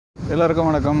எல்லாருக்கும்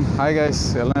வணக்கம். Hi guys,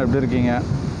 எல்லாம் எப்படி இருக்கீங்க?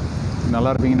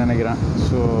 நல்லா இருப்பீங்கன்னு நினைக்கிறேன்.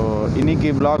 ஸோ இன்றைக்கி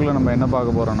ப்ளாகில் நம்ம என்ன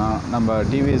பார்க்க போகிறோன்னா, நம்ம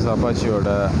TVS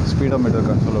அப்பாச்சியோட ஸ்பீடோமீட்டர்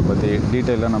கன்சோலை பற்றி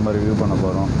டீட்டெயிலாக நம்ம ரிவ்யூ பண்ண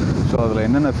போகிறோம். ஸோ அதில்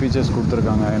என்னென்ன ஃபீச்சர்ஸ்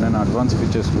கொடுத்துருக்காங்க, என்னென்ன அட்வான்ஸ்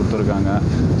ஃபீச்சர்ஸ் கொடுத்துருக்காங்க,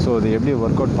 ஸோ அது எப்படி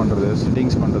ஒர்க் அவுட் பண்ணுறது,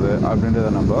 செட்டிங்ஸ் பண்ணுறது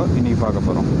அப்படின்றத நம்ம இன்றைக்கி பார்க்க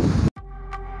போகிறோம்.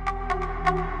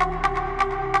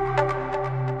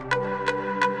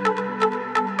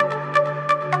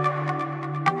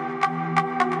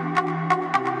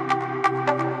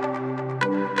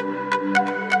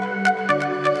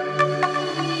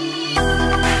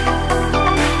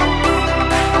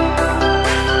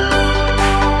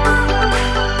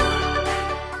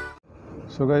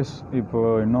 ஸோ கைஸ்,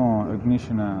 இப்போது இன்னும்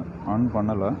இக்னிஷனை ஆன்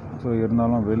பண்ணலை. ஸோ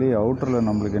இருந்தாலும் வெளியே அவுட்டரில்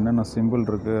நம்மளுக்கு என்னென்ன சிம்பிள்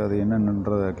இருக்குது, அது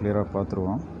என்னென்னன்றதை கிளியராக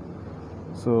பார்த்துருவோம்.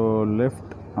 ஸோ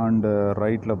லெஃப்ட் அண்டு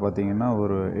ரைட்டில் பார்த்தீங்கன்னா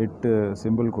ஒரு 8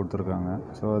 சிம்பிள் கொடுத்துருக்காங்க.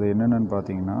 ஸோ அது என்னென்னு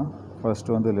பார்த்தீங்கன்னா,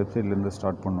 ஃபஸ்ட்டு வந்து லெஃப்ட் சைட்லேருந்து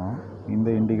ஸ்டார்ட் பண்ணுவோம்.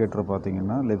 இந்த இண்டிகேட்டர்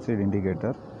பார்த்தீங்கன்னா லெஃப்ட் சைடு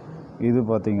இண்டிகேட்டர். இது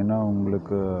பார்த்தீங்கன்னா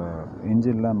உங்களுக்கு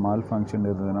இன்ஜினில் மால் ஃபங்க்ஷன்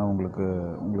இருந்ததுன்னா உங்களுக்கு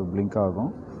பிளிங்க்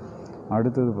ஆகும்.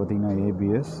 அடுத்தது பார்த்திங்கன்னா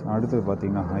ABS, அடுத்தது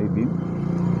பார்த்திங்கன்னா ஹை பீம்.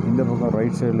 இந்த பக்கம்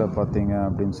ரைட் சைடில் பார்த்தீங்க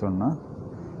அப்படின்னு சொன்னால்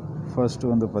ஃபர்ஸ்ட்டு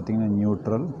வந்து பார்த்திங்கன்னா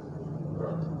நியூட்ரல்,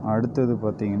 அடுத்தது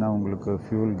பார்த்திங்கன்னா உங்களுக்கு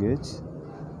ஃபியூல் கேஜ்,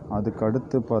 அதுக்கு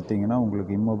அடுத்து பார்த்திங்கன்னா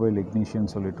உங்களுக்கு இம்மொபைல்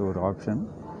இக்னிஷன் சொல்லிட்டு ஒரு ஆப்ஷன்,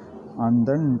 அண்ட்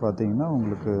தென் பார்த்திங்கன்னா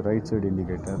உங்களுக்கு ரைட் சைடு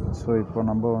இண்டிகேட்டர். ஸோ இப்போ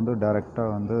நம்ம வந்து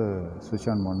டைரெக்டாக வந்து சுவிட்ச்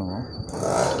ஆன் பண்ணுவோம்.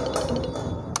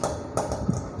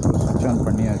 சுவிட்ச் ஆன்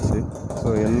பண்ணியாச்சு.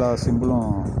 ஸோ எல்லா சிம்பிளும்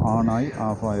ஆன் ஆகி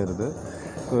ஆஃப் ஆகிடுது.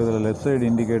 ஸோ இதில் லெஃப்ட் சைடு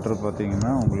இண்டிகேட்டர்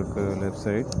பார்த்திங்கன்னா உங்களுக்கு லெஃப்ட்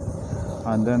சைட்,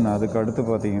 அண்ட் தென் அதுக்கு அடுத்து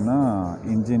பார்த்திங்கன்னா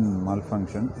இன்ஜின் மால்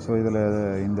ஃபங்க்ஷன். ஸோ இதில்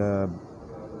இந்த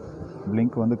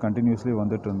பிளிங்க் வந்து கண்டினியூஸ்லி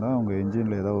வந்துட்டு இருந்தால் உங்கள்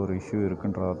இன்ஜினில் ஏதோ ஒரு இஷ்யூ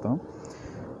இருக்குன்ற அர்த்தம்.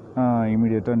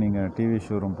 இமீடியட்டாக நீங்கள் டிவி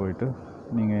ஷோரூம் போயிட்டு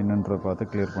நீங்கள் என்னன்றதை பார்த்து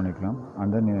கிளியர் பண்ணிக்கலாம்.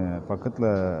 அண்ட் தென்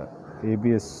பக்கத்தில்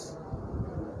ABS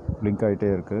பிளிங்க் ஆகிட்டே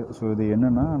இருக்குது. ஸோ இது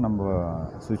என்னென்னா, நம்ம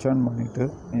சுவிட்ச் ஆன் பண்ணிவிட்டு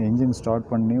இன்ஜின் ஸ்டார்ட்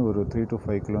பண்ணி ஒரு 3 to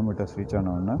 5 கிலோமீட்டர்ஸ் ரீச்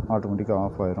ஆனோடனே ஆட்டோமேட்டிக்காக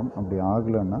ஆஃப் ஆயிரும். அப்படி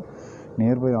ஆகலைன்னா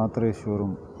நியர்பை ஆத்தரைஸ்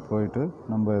ஷோரூம் போயிட்டு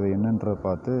நம்ம இதை என்னன்றதை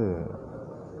பார்த்து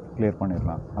கிளியர்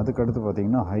பண்ணிடலாம். அதுக்கடுத்து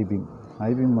பார்த்திங்கன்னா ஹை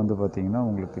பீம் வந்து பார்த்திங்கன்னா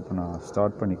உங்களுக்கு இப்போ நான்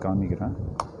ஸ்டார்ட் பண்ணி காமிக்கிறேன்.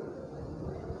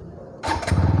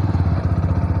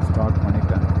 ஸ்டார்ட்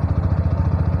பண்ணிட்டேன்.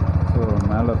 ஸோ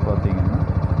மேலே பார்த்திங்கன்னா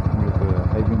உங்களுக்கு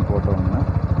ஹை பீம் போட்டோன்னா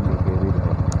உங்களுக்கு எரியுது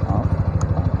ஆஃப்.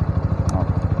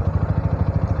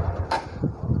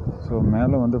 ஸோ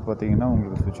மேலே வந்து பார்த்திங்கன்னா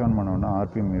உங்களுக்கு சுவிட்ச் ஆன் பண்ணோன்னா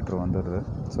RPM மீட்ரு வந்துடுது.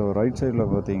 ஸோ ரைட் சைடில்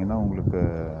பார்த்திங்கன்னா உங்களுக்கு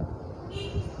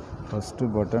first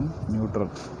button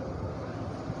neutral,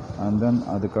 and then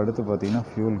அதுக்கு அடுத்து பார்த்திங்கன்னா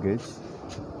ஃபியூல் கேஜ்,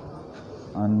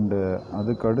 அண்டு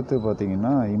அதுக்கு அடுத்து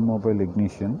பார்த்திங்கன்னா இம்மொபைல்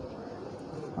இக்னிஷன்,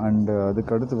 அண்டு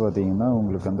அதுக்கடுத்து பார்த்திங்கன்னா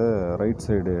உங்களுக்கு அந்த ரைட்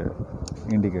சைடு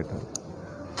இண்டிகேட்டர்.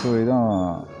 ஸோ இதுதான்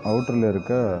அவுட்டரில்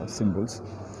இருக்க சிம்பிள்ஸ்.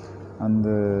 அந்த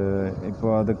இப்போ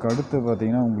அதுக்கு அடுத்து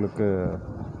பார்த்திங்கன்னா உங்களுக்கு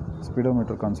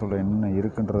ஸ்பீடோமீட்டர் கன்சோலில் என்ன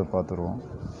இருக்குன்றதை பார்த்துருவோம்.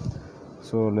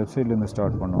 ஸோ லெஃப்ட் சைட்லேருந்து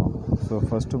ஸ்டார்ட் பண்ணுவோம். ஸோ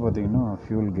ஃபஸ்ட்டு பார்த்திங்கன்னா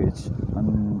ஃபியூல் கேஜ்,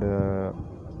 அண்டு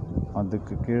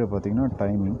அதுக்கு கீழே பார்த்திங்கன்னா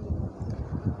டைமிங்,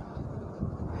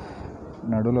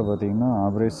 நடுவில் பார்த்திங்கன்னா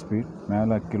ஆவரேஜ் ஸ்பீட்,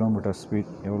 மேலே கிலோமீட்டர்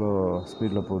ஸ்பீட் எவ்வளோ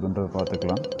ஸ்பீடில் போகுதுன்றதை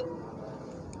பார்த்துக்கலாம்.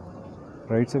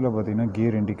 ரைட் சைடில் பார்த்திங்கன்னா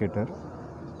கியர் இண்டிகேட்டர்,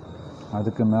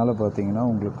 அதுக்கு மேலே பார்த்திங்கன்னா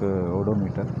உங்களுக்கு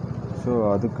ஓடோமீட்டர். ஸோ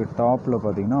அதுக்கு டாப்பில்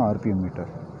பார்த்திங்கன்னா RPM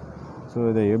மீட்டர். ஸோ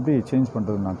இதை எப்படி சேஞ்ச்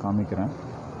பண்ணுறது நான் காமிக்கிறேன்.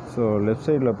 ஸோ லெஃப்ட்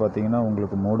சைடில் பார்த்திங்கன்னா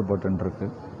உங்களுக்கு மோடு பட்டன்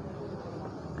இருக்குது,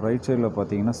 ரைட் சைடில்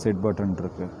பார்த்திங்கன்னா செட் பட்டன்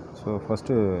இருக்குது. ஸோ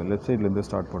ஃபஸ்ட்டு லெஃப்ட் சைட்லேருந்து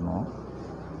ஸ்டார்ட் பண்ணுவோம்.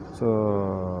 ஸோ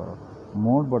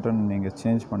மோட் பட்டன் நீங்கள்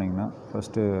சேஞ்ச் பண்ணிங்கன்னா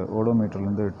first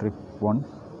ஓடோமீட்டர்லேருந்து trip 1,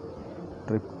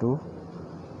 trip 2,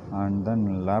 and then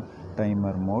lab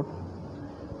timer mode,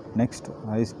 next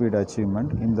high speed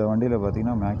achievement. இந்த வண்டியில்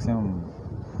பார்த்திங்கன்னா மேக்ஸிமம்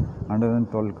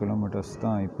 112 கிலோமீட்டர்ஸ்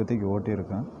தான் இப்போதைக்கு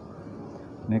ஓட்டியிருக்கேன்.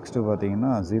 நெக்ஸ்ட்டு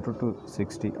பார்த்திங்கன்னா 0 to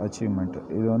 60 அச்சீவ்மெண்ட்.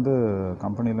 இது வந்து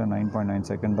கம்பெனியில் 9.9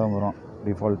 செகண்ட் தான் வரும்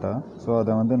டிஃபால்ட்டாக. ஸோ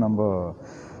அதை வந்து நம்ம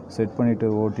செட் பண்ணிவிட்டு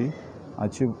ஓட்டி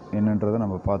அச்சீவ் என்னன்றதை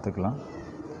நம்ம பார்த்துக்கலாம்.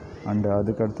 அண்டு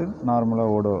அதுக்கடுத்து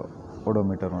நார்மலாக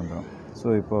ஓடோமீட்டர் வந்துடும். ஸோ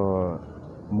இப்போது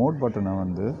மோட் பட்டனை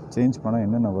வந்து சேஞ்ச் பண்ணால்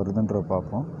என்னென்ன வருதுன்ற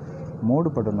பார்ப்போம்.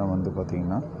 மோடு பட்டனை வந்து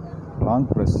பார்த்திங்கன்னா லாங்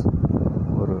ப்ரெஸ்,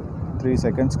 ஒரு 3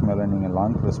 செகண்ட்ஸ்க்கு மேலே நீங்கள்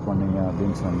லாங் ப்ரெஸ் பண்ணிங்க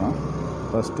அப்படின்னு சொன்னால்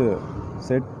first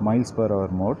set miles per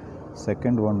hour mode,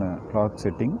 second ஒன்று கிளாக்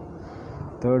செட்டிங்,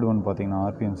 தேர்ட் ஒன் பார்த்திங்கன்னா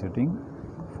RPM செட்டிங்,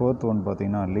 ஃபோர்த் ஒன்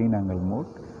பார்த்திங்கன்னா lean angle mode,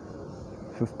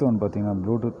 fifth one பார்த்திங்கன்னா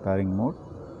Bluetooth bearing mode,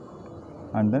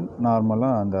 and then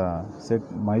நார்மலாக அந்த செட்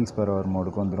மைல்ஸ் பர் ஹவர்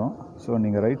மோடுக்கு வந்துடும். ஸோ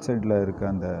நீங்கள் ரைட் சைடில் இருக்க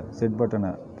அந்த செட்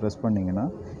பட்டனை ப்ரெஸ் பண்ணிங்கன்னா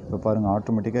இப்போ பாருங்கள்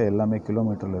ஆட்டோமேட்டிக்காக எல்லாமே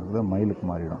கிலோமீட்டரில் இருக்கிற மைலுக்கு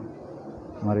மாறிடும்.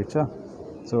 மாறிடுச்சா?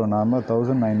 ஸோ நார்மலாக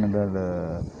 1900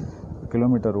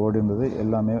 கிலோமீட்டர் ஓடி இருந்தது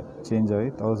எல்லாமே சேஞ்ச் ஆகி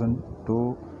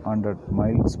 1200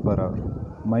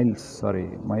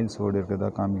 மைல்ஸ் ஓடி இருக்கிறதா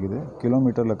காமிக்குது.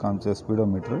 கிலோமீட்டரில் காமிச்ச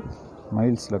ஸ்பீடோமீட்ரு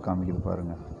மைல்ஸில் காமிக்குது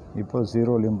பாருங்கள். இப்போது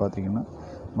ஜீரோலையும் பார்த்தீங்கன்னா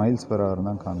மைல்ஸ் பெர் ஹவர்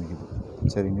தான் காமிக்குது.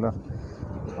 சரிங்களா?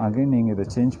 அகைன் நீங்கள் இதை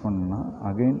சேஞ்ச் பண்ணணுன்னா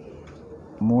அகைன்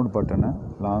மோட் பட்டனை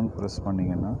லாங் ப்ரெஸ்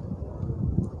பண்ணிங்கன்னா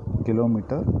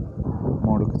கிலோமீட்டர்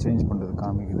மோடுக்கு சேஞ்ச் பண்ணுறது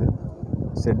காமிக்குது.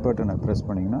 செட் பட்டனை ப்ரெஸ்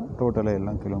பண்ணிங்கன்னா டோட்டலாக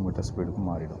எல்லாம் கிலோமீட்டர் ஸ்பீடுக்கு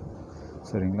மாறிடும்.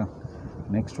 சரிங்களா?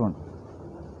 நெக்ஸ்ட் ஒன்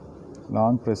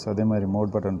லாங் ப்ரெஸ், அதே மாதிரி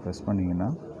மோட் பட்டன் ப்ரெஸ் பண்ணிங்கன்னா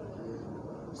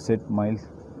set mile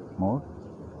mode.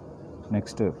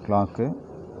 Next clock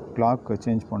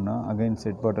change பண்ணால் அகைன்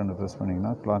செட் பட்டனை ப்ரெஸ்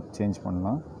பண்ணிங்கன்னா கிளாக் சேஞ்ச்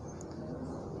பண்ணலாம்.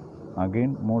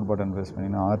 அகெயின் மோட் பட்டன் ப்ரெஸ்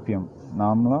பண்ணிங்கன்னா ஆர்பிஎம்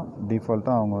நார்மலாக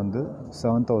டிஃபால்ட்டாக அவங்க வந்து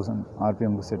 7000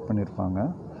 ஆர்பிஎம்க்கு செட் பண்ணியிருப்பாங்க.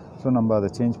 ஸோ நம்ம அதை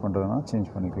சேஞ்ச் பண்ணுறதுனா சேஞ்ச்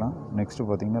பண்ணிக்கலாம். நெக்ஸ்ட்டு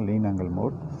பார்த்திங்கன்னா லீன் ஆங்கிள்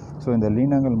மோட். ஸோ இந்த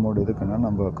லீன் ஆங்கிள் மோட் எதுக்குன்னா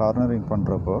நம்ம கார்னரிங்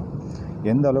பண்ணுறப்போ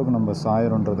எந்த அளவுக்கு நம்ம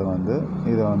சாயிரோன்றதை வந்து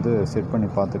இதை வந்து செட் பண்ணி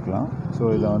பார்த்துக்கலாம். ஸோ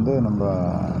இதை வந்து நம்ம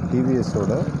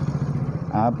டிவிஎஸோட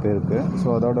ஆப் இருக்குது. ஸோ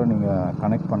அதோட நீங்கள்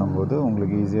கனெக்ட் பண்ணும்போது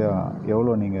உங்களுக்கு ஈஸியாக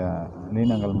எவ்வளோ நீங்கள்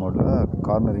லீன் ஆங்கிள் மோடில்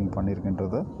கார்னரிங்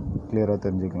பண்ணியிருக்கின்றதை கிளியராக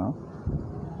தெரிஞ்சுக்கலாம்.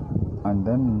 அண்ட்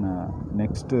தென்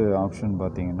நெக்ஸ்ட்டு ஆப்ஷன்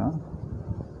பார்த்தீங்கன்னா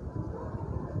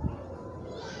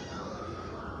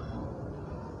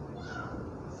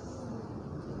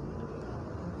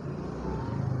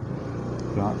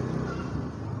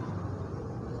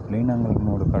லீன் ஆங்கிள்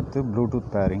மோடுக்கு அடுத்து ப்ளூடூத்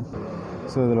பேரிங்.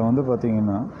 ஸோ இதில் வந்து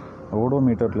பார்த்திங்கன்னா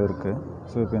ஓடோமீட்டரில் இருக்குது.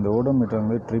 ஸோ இப்போ இந்த ஓடோமீட்டர்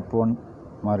வந்து ட்ரிப் 1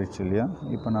 மாறிடுச்சு இல்லையா?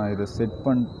 இப்போ நான் இதை செட்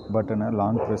பட்டனை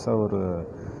லாங் ப்ரெஸ்ஸாக ஒரு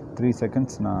 3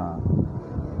 செகண்ட்ஸ் நான்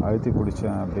அழுத்தி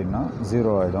பிடிச்சேன் அப்படின்னா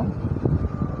 0 ஆகிடும்.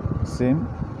 சேம்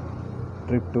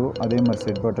ட்ரிப் 2 அதே மாதிரி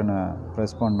செட் பட்டனை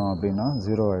ப்ரெஸ் பண்ணோம் அப்படின்னா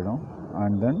 0 ஆகிடும்.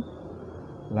 And then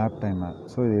lab timer.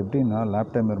 So இது எப்படின்னா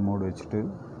லேப் டைமர் மோடு வச்சுட்டு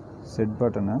செட்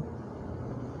பட்டனை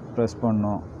ப்ரெஸ்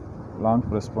பண்ணோம், லாங்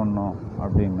ப்ரெஸ் பண்ணோம்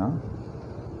அப்படின்னா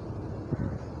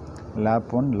லேப்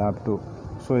 1 லேப் 2.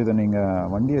 ஸோ இதை நீங்கள்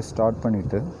வண்டியை ஸ்டார்ட்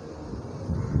பண்ணிவிட்டு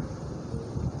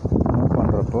மூவ்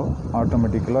பண்ணுறப்போ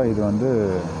ஆட்டோமேட்டிக்கலாக இது வந்து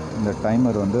இந்த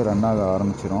டைமர் வந்து ரன் ஆக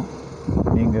ஆரம்பிச்சிடும்.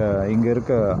 நீங்கள் இங்கே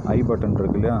இருக்க ஐ பட்டன்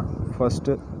இருக்கு இல்லையா,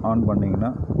 ஃபஸ்ட்டு ஆன்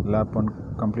பண்ணிங்கன்னா லேப் 1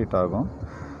 கம்ப்ளீட் ஆகும்.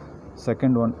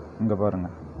 செகண்ட் ஒன் இங்கே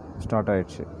பாருங்கள் ஸ்டார்ட்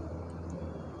ஆகிடுச்சு.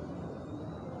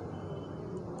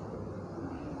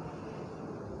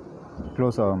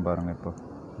 க்ளோஸ் ஆகும் பாருங்கள். இப்போ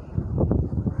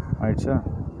ஆயிடுச்சா?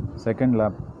 செகண்ட்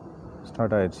லேப்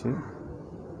ஸ்டார்ட் ஆகிடுச்சு.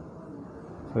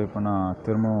 ஸோ இப்போ நான்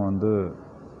திரும்பவும் வந்து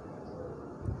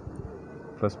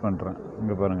ப்ரெஸ் பண்ணுறேன்.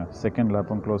 இங்கே பாருங்கள் செகண்ட்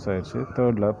லேப்பும் க்ளோஸ் ஆகிடுச்சு,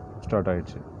 தேர்ட் லேப் ஸ்டார்ட்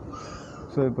ஆகிடுச்சு.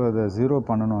 ஸோ இப்போ அதை 0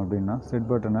 பண்ணணும் அப்படின்னா செட்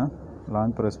பட்டனை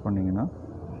லாங் ப்ரெஸ் பண்ணிங்கன்னா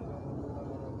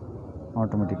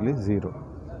ஆட்டோமேட்டிக்லி 0.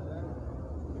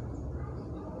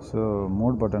 ஸோ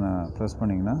மோட் பட்டனை ப்ரெஸ்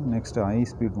பண்ணிங்கன்னா next high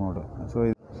speed mode.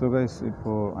 So guys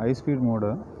இப்போது ஹை ஸ்பீட் மோடை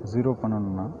 0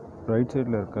 பண்ணணுன்னா ரைட்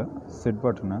சைடில் இருக்க செட்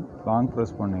பட்டனை லாங்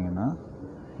ப்ரெஸ் பண்ணிங்கன்னா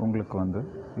உங்களுக்கு வந்து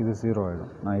இது 0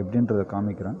 ஆகிடும். நான் எப்படின்றத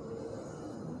காமிக்கிறேன்.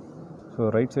 ஸோ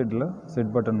ரைட் சைடில்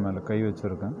செட் பட்டன் மேலே கை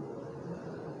வச்சுருக்கேன்.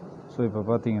 ஸோ இப்போ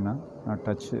பார்த்தீங்கன்னா நான்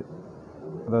டச்சு,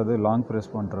 அதாவது லாங்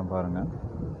ப்ரெஸ் பண்ணுறேன் பாருங்கள்,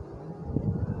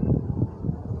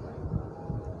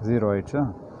 0 ஆகிடுச்சா?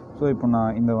 ஸோ இப்போ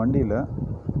நான் இந்த வண்டியில்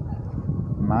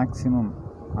மேக்ஸிமம்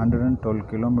 112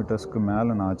 கிலோமீட்டர்ஸ்க்கு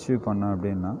மேலே நான் அச்சீவ் பண்ணேன்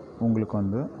அப்படின்னா உங்களுக்கு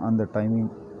வந்து அந்த டைமிங்,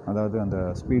 அதாவது அந்த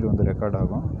ஸ்பீடு வந்து ரெக்கார்ட்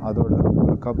ஆகும். அதோட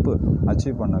ஒரு கப்பு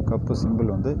அச்சீவ் பண்ண கப்பு சிம்பிள்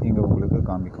வந்து இங்கே உங்களுக்கு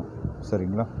காமிக்கும்.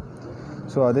 சரிங்களா?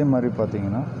 ஸோ அதே மாதிரி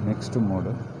பார்த்தீங்கன்னா நெக்ஸ்ட்டு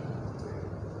மோடு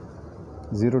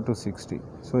 0 to 60.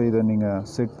 ஸோ இதை நீங்கள்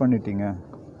செட் பண்ணிட்டீங்க,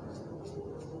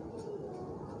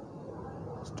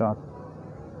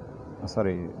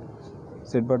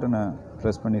 செட் பட்டனை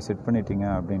ப்ரெஸ் பண்ணி செட் பண்ணிட்டீங்க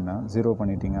அப்படின்னா 0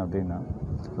 பண்ணிட்டீங்க அப்படின்னா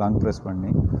லாங் ப்ரெஸ்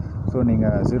பண்ணி, ஸோ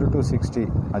நீங்கள் 0 to 60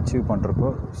 அச்சீவ் பண்ணுறப்போ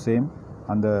சேம்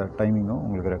அந்த டைமிங்கும்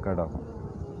உங்களுக்கு ரெக்கார்ட் ஆகும்.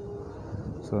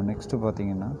 ஸோ நெக்ஸ்ட்டு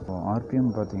பார்த்தீங்கன்னா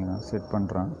ஆர்பிஎம் பார்த்தீங்கன்னா செட்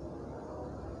பண்ணுறேன்.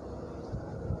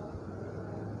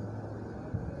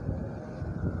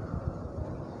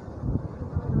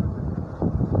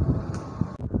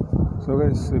 ஸோ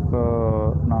கைஸ் இப்போ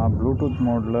நான் ப்ளூடூத்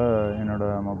மோடில்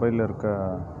என்னோடய மொபைலில் இருக்க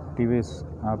டிவிஎஸ்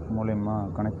ஆப் மூலயமா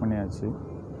கனெக்ட் பண்ணியாச்சு.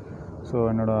 ஸோ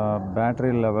என்னோடய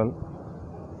பேட்ரி லெவல்,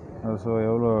 ஸோ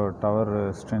எவ்வளோ டவர்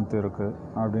ஸ்ட்ரென்த் இருக்குது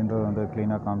அப்படின்றது வந்து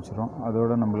க்ளீனாக காமிச்சிடும்.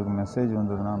 அதோடு நம்மளுக்கு மெசேஜ்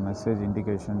வந்ததுன்னா மெசேஜ்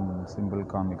இண்டிகேஷன் சிம்பிள்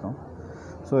காமிக்கும்.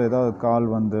 ஸோ ஏதாவது கால்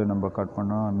வந்து நம்ம கட்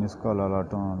பண்ணால் மிஸ் கால்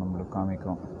அலாட்டும் நம்மளுக்கு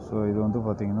காமிக்கும். ஸோ இது வந்து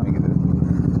பார்த்திங்கன்னா இது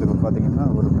இப்போ பார்த்திங்கன்னா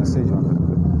ஒரு மெசேஜ்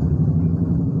வந்திருக்கு.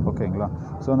 ஓகேங்களா.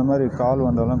 ஸோ அந்த மாதிரி கால்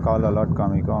வந்தாலும் கால் அலர்ட்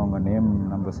காமிக்கும், அவங்க நேம்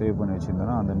நம்ம சேவ் பண்ணி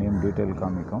வச்சுருந்தோன்னா அந்த நேம் டீட்டெயில்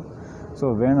காமிக்கும். ஸோ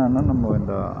வேணான்னா நம்ம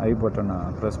இந்த ஐ பட்டனை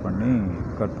ப்ரெஸ் பண்ணி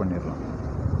கட் பண்ணிடலாம்.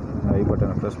 இந்த ஐ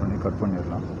பட்டனை ப்ரெஸ் பண்ணி கட்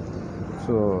பண்ணிடலாம்.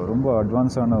 ஸோ ரொம்ப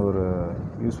அட்வான்ஸான ஒரு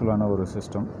யூஸ்ஃபுல்லான ஒரு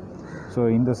சிஸ்டம். ஸோ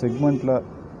இந்த செக்மெண்ட்டில்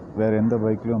வேறு எந்த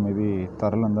பைக்லையும் மேபி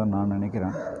தரலன்னு தான் நான்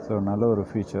நினைக்கிறேன். ஸோ நல்ல ஒரு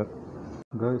ஃபீச்சர்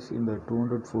கைஸ். இந்த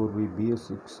 204V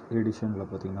bs6 எடிஷனில்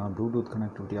பார்த்தீங்கன்னா ப்ளூடூத்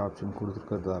கனெக்டிவிட்டி ஆப்ஷன்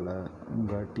கொடுத்துருக்கிறதால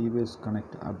உங்கள் டிவிஎஸ்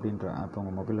கனெக்ட் அப்படின்ற ஆப்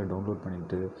உங்கள் மொபைலில் டவுன்லோட்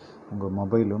பண்ணிவிட்டு உங்கள்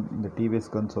மொபைலும் இந்த டிவிஎஸ்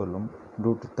கன்சோலும்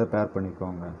ப்ளூடூத்தை பேர்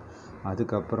பண்ணிக்கோங்க.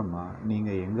 அதுக்கப்புறமா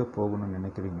நீங்கள் எங்கே போகணும்னு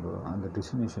நினைக்கிறீங்களோ அந்த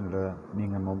டெஸ்டினேஷனில்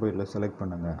நீங்கள் மொபைலில் செலக்ட்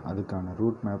பண்ணுங்கள். அதுக்கான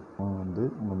ரூட் மேப் வந்து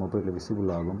உங்கள் மொபைலில்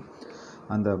விசிபிள் ஆகும்.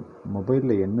 அந்த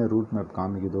மொபைலில் என்ன ரூட் மேப்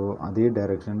காமிக்குதோ அதே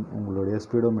டைரெக்ஷன் உங்களுடைய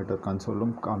ஸ்பீடோமீட்டர்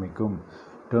கன்சோலும் காமிக்கும்.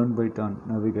 டர்ன் பை டர்ன்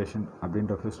நேவிகேஷன்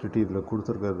அப்படின்ற ஃபெசிலிட்டி இதில்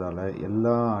கொடுத்துருக்கிறதால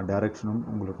எல்லா டைரெக்ஷனும்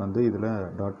உங்களுக்கு வந்து இதில்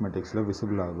டாட்மெட்டிக்ஸில்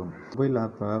விசிபிள் ஆகும். மொபைல்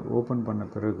ஆப்பை ஓப்பன் பண்ண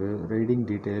பிறகு ரைடிங்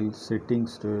டீட்டெயில்ஸ்,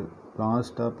 செட்டிங்ஸு,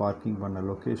 லாஸ்ட்டாக பார்க்கிங் பண்ண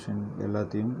லொக்கேஷன்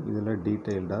எல்லாத்தையும் இதில்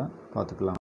டீட்டெயில்டாக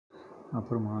பார்த்துக்கலாம்.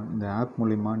 அப்புறமா இந்த ஆப்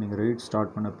மூலிமா நீங்கள் ரைட்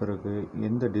ஸ்டார்ட் பண்ண பிறகு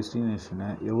எந்த டெஸ்டினேஷனை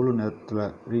எவ்வளோ நேரத்தில்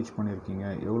ரீச் பண்ணியிருக்கீங்க,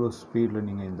 எவ்வளோ ஸ்பீடில்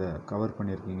நீங்கள் இந்த கவர்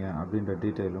பண்ணியிருக்கீங்க அப்படின்ற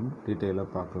டீட்டெயிலாக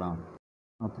பார்க்கலாம்.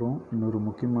 அப்புறம் இன்னொரு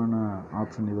முக்கியமான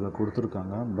ஆப்ஷன் இதில்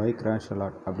கொடுத்துருக்காங்க, பைக் கிராஷ்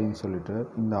அலர்ட் அப்படின்னு சொல்லிட்டு.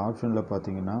 இந்த ஆப்ஷனில்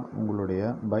பார்த்தீங்கன்னா உங்களுடைய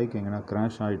பைக் எங்கன்னா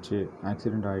கிராஷ் ஆகிடுச்சு,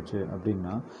 ஆக்சிடெண்ட் ஆகிடுச்சு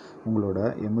அப்படின்னா உங்களோட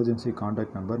எமர்ஜென்சி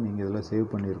கான்டாக்ட் நம்பர் நீங்கள் இதில் சேவ்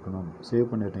பண்ணியிருக்கணும். சேவ்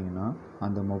பண்ணிட்டீங்கன்னா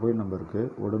அந்த மொபைல் நம்பருக்கு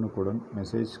உடனுக்குடன்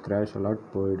மெசேஜ் கிராஷ் அலர்ட்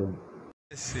போயிடும்.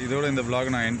 இதோட இந்த vlog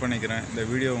நான் எண்ட் பண்ணிக்கிறேன். இந்த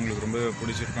வீடியோ உங்களுக்கு ரொம்ப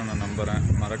பிடிச்சிருக்குன்னு நான் நம்புகிறேன்.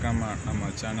 மறக்காமல்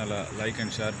நம்ம சேனலை லைக்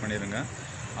அண்ட் ஷேர் பண்ணிடுங்க.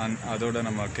 அதோட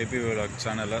நம்ம கேபி vlog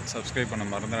சேனலை சப்ஸ்கிரைப் பண்ண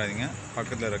மறந்துடாதீங்க.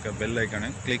 பக்கத்தில் இருக்க பெல் ஐக்கானை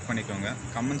கிளிக் பண்ணிக்கோங்க.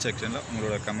 கமெண்ட் செக்ஷனில்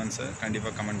உங்களோட கமெண்ட்ஸை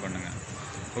கண்டிப்பாக கமெண்ட் பண்ணுங்கள்.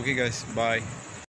 ஓகே கைஸ், பாய்.